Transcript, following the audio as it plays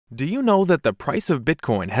Do you know that the price of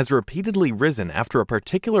Bitcoin has repeatedly risen after a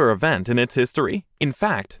particular event in its history? In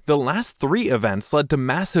fact, the last 3 events led to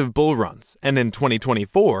massive bull runs, and in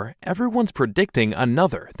 2024, everyone's predicting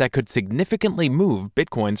another that could significantly move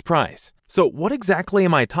Bitcoin's price. So what exactly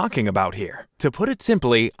am I talking about here? To put it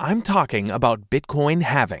simply, I'm talking about Bitcoin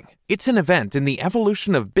halving. It's an event in the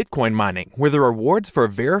evolution of Bitcoin mining where the rewards for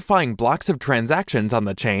verifying blocks of transactions on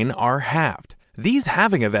the chain are halved. These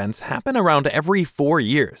halving events happen around every 4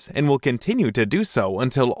 years and will continue to do so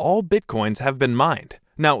until all Bitcoins have been mined.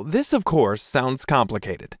 Now, this of course sounds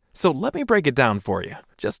complicated, so let me break it down for you,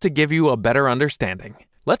 just to give you a better understanding.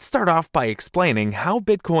 Let's start off by explaining how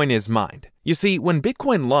Bitcoin is mined. You see, when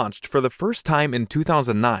Bitcoin launched for the first time in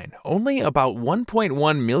 2009, only about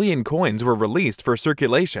 1.1 million coins were released for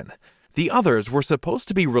circulation. The others were supposed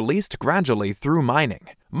to be released gradually through mining.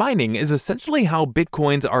 Mining is essentially how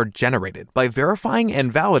Bitcoins are generated by verifying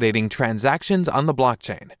and validating transactions on the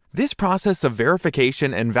blockchain. This process of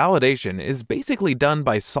verification and validation is basically done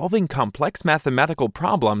by solving complex mathematical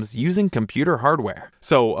problems using computer hardware.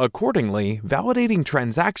 So, accordingly, validating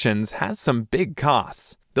transactions has some big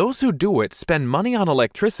costs. Those who do it spend money on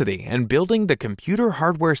electricity and building the computer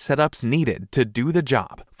hardware setups needed to do the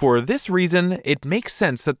job. For this reason, it makes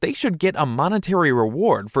sense that they should get a monetary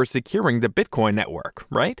reward for securing the Bitcoin network,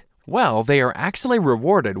 right? Well, they are actually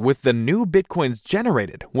rewarded with the new Bitcoins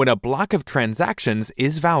generated when a block of transactions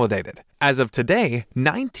is validated. As of today,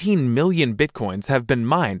 19 million Bitcoins have been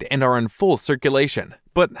mined and are in full circulation.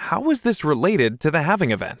 But how is this related to the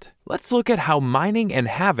halving event? Let's look at how mining and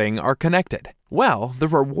halving are connected. Well, the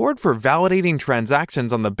reward for validating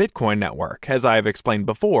transactions on the Bitcoin network, as I have explained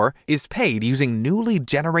before, is paid using newly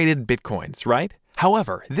generated Bitcoins, right?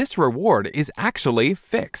 However, this reward is actually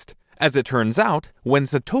fixed. As it turns out, when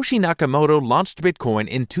Satoshi Nakamoto launched Bitcoin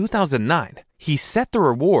in 2009, he set the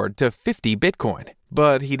reward to 50 Bitcoin.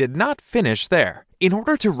 But he did not finish there. In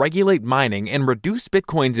order to regulate mining and reduce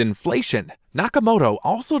Bitcoin's inflation, Nakamoto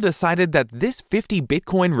also decided that this 50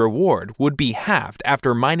 Bitcoin reward would be halved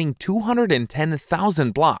after mining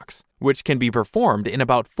 210,000 blocks, which can be performed in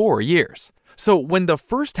about 4 years. So when the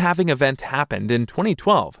first halving event happened in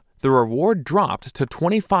 2012, the reward dropped to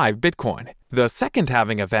 25 Bitcoin. The second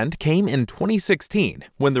halving event came in 2016,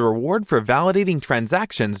 when the reward for validating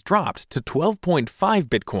transactions dropped to 12.5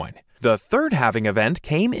 Bitcoin. The third halving event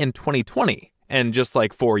came in 2020, and just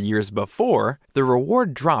like 4 years before, the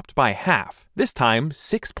reward dropped by half, this time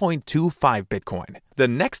 6.25 Bitcoin. The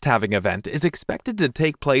next halving event is expected to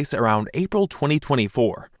take place around April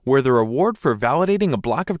 2024, where the reward for validating a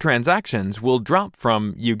block of transactions will drop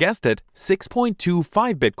from, you guessed it,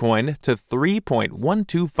 6.25 Bitcoin to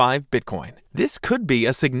 3.125 Bitcoin. This could be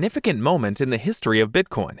a significant moment in the history of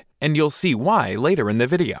Bitcoin, and you'll see why later in the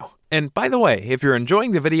video. And by the way, if you're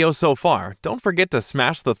enjoying the video so far, don't forget to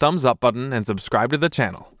smash the thumbs up button and subscribe to the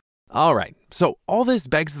channel. Alright, so all this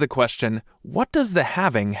begs the question, what does the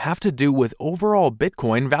halving have to do with overall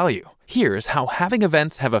Bitcoin value? Here's how halving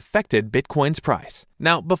events have affected Bitcoin's price.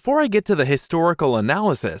 Now, before I get to the historical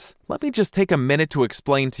analysis, let me just take a minute to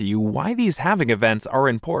explain to you why these halving events are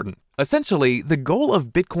important. Essentially, the goal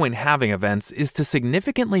of Bitcoin halving events is to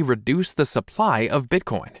significantly reduce the supply of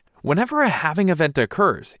Bitcoin. Whenever a halving event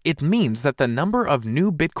occurs, it means that the number of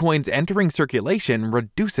new Bitcoins entering circulation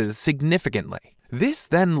reduces significantly. This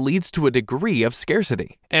then leads to a degree of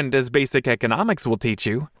scarcity. And as basic economics will teach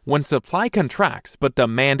you, when supply contracts but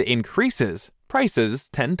demand increases, prices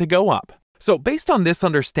tend to go up. So based on this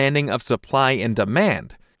understanding of supply and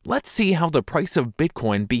demand, let's see how the price of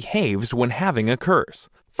Bitcoin behaves when halving occurs.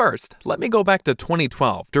 First, let me go back to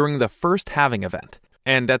 2012 during the first halving event.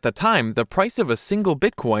 And at the time, the price of a single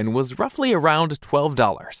Bitcoin was roughly around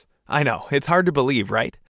 $12. I know, it's hard to believe,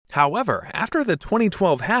 right? However, after the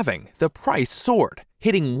 2012 halving, the price soared,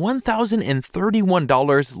 hitting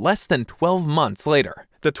 $1,031 less than 12 months later.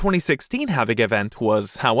 The 2016 halving event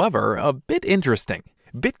was, however, a bit interesting.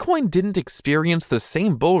 Bitcoin didn't experience the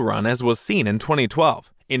same bull run as was seen in 2012.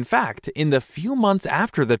 In fact, in the few months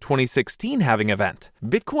after the 2016 halving event,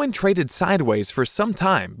 Bitcoin traded sideways for some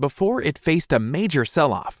time before it faced a major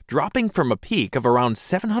sell-off, dropping from a peak of around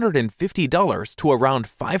 $750 to around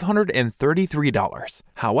 $533.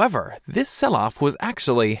 However, this sell-off was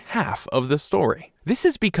actually half of the story. This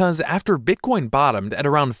is because after Bitcoin bottomed at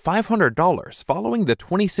around $500 following the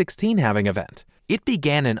 2016 halving event, it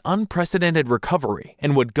began an unprecedented recovery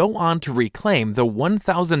and would go on to reclaim the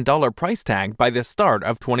 $1,000 price tag by the start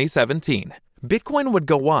of 2017. Bitcoin would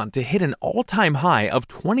go on to hit an all-time high of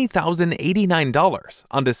 $20,089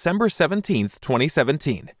 on December 17,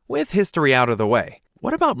 2017. With history out of the way,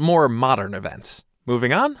 what about more modern events?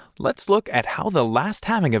 Moving on, let's look at how the last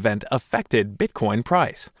halving event affected Bitcoin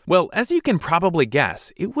price. Well, as you can probably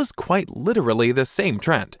guess, it was quite literally the same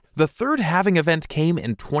trend. The third halving event came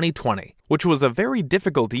in 2020, which was a very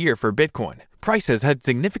difficult year for Bitcoin. Prices had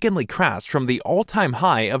significantly crashed from the all-time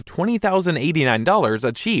high of $20,089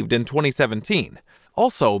 achieved in 2017.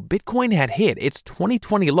 Also, Bitcoin had hit its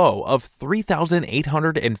 2020 low of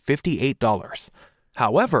 $3,858.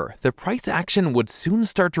 However, the price action would soon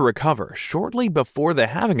start to recover shortly before the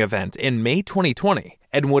halving event in May 2020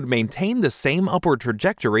 and would maintain the same upward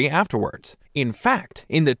trajectory afterwards. In fact,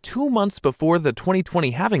 in the 2 months before the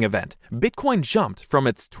 2020 halving event, Bitcoin jumped from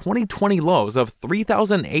its 2020 lows of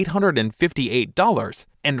 $3,858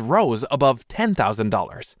 and rose above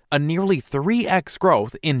 $10,000, a nearly 3x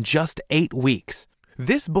growth in just 8 weeks.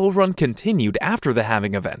 This bull run continued after the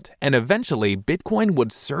halving event, and eventually Bitcoin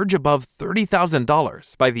would surge above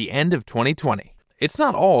 $30,000 by the end of 2020. It's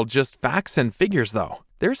not all just facts and figures though.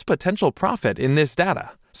 There's potential profit in this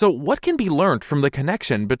data. So what can be learned from the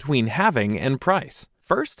connection between halving and price?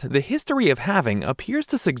 First, the history of halving appears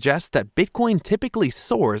to suggest that Bitcoin typically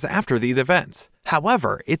soars after these events.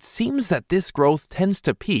 However, it seems that this growth tends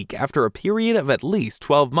to peak after a period of at least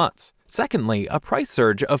 12 months. Secondly, a price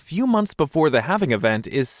surge a few months before the halving event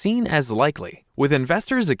is seen as likely, with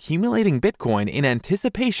investors accumulating Bitcoin in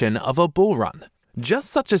anticipation of a bull run. Just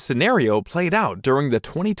such a scenario played out during the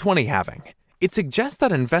 2020 halving. It suggests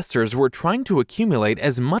that investors were trying to accumulate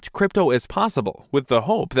as much crypto as possible with the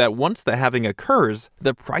hope that once the halving occurs,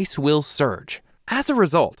 the price will surge. As a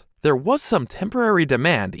result, there was some temporary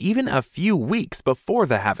demand even a few weeks before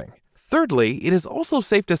the halving. Thirdly, it is also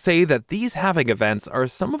safe to say that these halving events are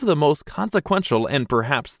some of the most consequential and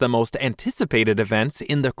perhaps the most anticipated events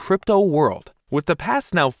in the crypto world. With the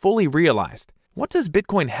past now fully realized, what does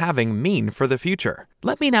Bitcoin halving mean for the future?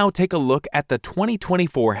 Let me now take a look at the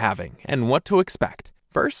 2024 halving and what to expect.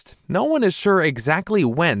 First, no one is sure exactly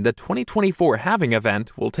when the 2024 halving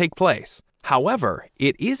event will take place. However,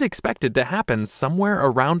 it is expected to happen somewhere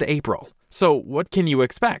around April. So what can you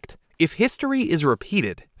expect? If history is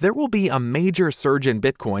repeated, there will be a major surge in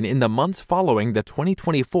Bitcoin in the months following the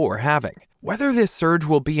 2024 halving. Whether this surge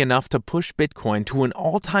will be enough to push Bitcoin to an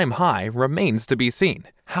all-time high remains to be seen.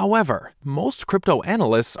 However, most crypto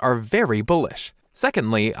analysts are very bullish.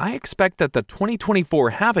 Secondly, I expect that the 2024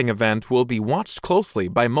 halving event will be watched closely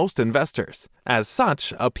by most investors. As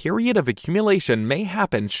such, a period of accumulation may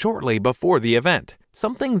happen shortly before the event,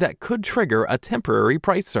 something that could trigger a temporary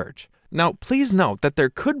price surge. Now, please note that there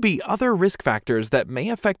could be other risk factors that may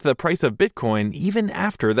affect the price of Bitcoin even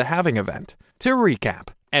after the halving event. To recap,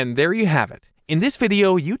 and there you have it. In this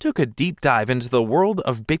video, you took a deep dive into the world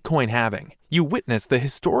of Bitcoin halving. You witnessed the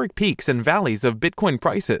historic peaks and valleys of Bitcoin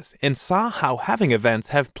prices and saw how halving events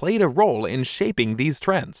have played a role in shaping these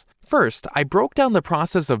trends. First, I broke down the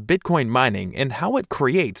process of Bitcoin mining and how it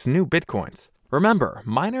creates new Bitcoins. Remember,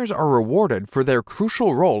 miners are rewarded for their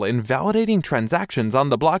crucial role in validating transactions on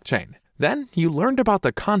the blockchain. Then, you learned about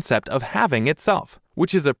the concept of halving itself,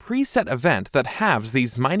 which is a preset event that halves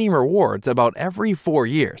these mining rewards about every 4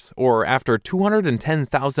 years, or after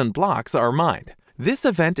 210,000 blocks are mined. This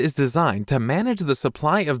event is designed to manage the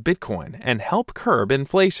supply of Bitcoin and help curb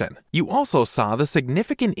inflation. You also saw the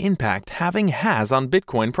significant impact halving has on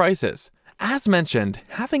Bitcoin prices. As mentioned,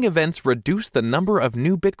 halving events reduce the number of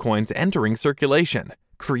new Bitcoins entering circulation,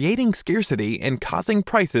 creating scarcity and causing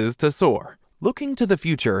prices to soar. Looking to the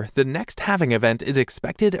future, the next halving event is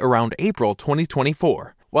expected around April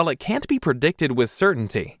 2024. While it can't be predicted with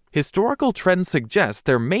certainty, historical trends suggest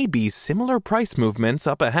there may be similar price movements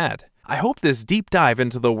up ahead. I hope this deep dive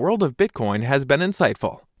into the world of Bitcoin has been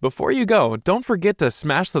insightful. Before you go, don't forget to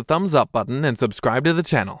smash the thumbs up button and subscribe to the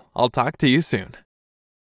channel. I'll talk to you soon.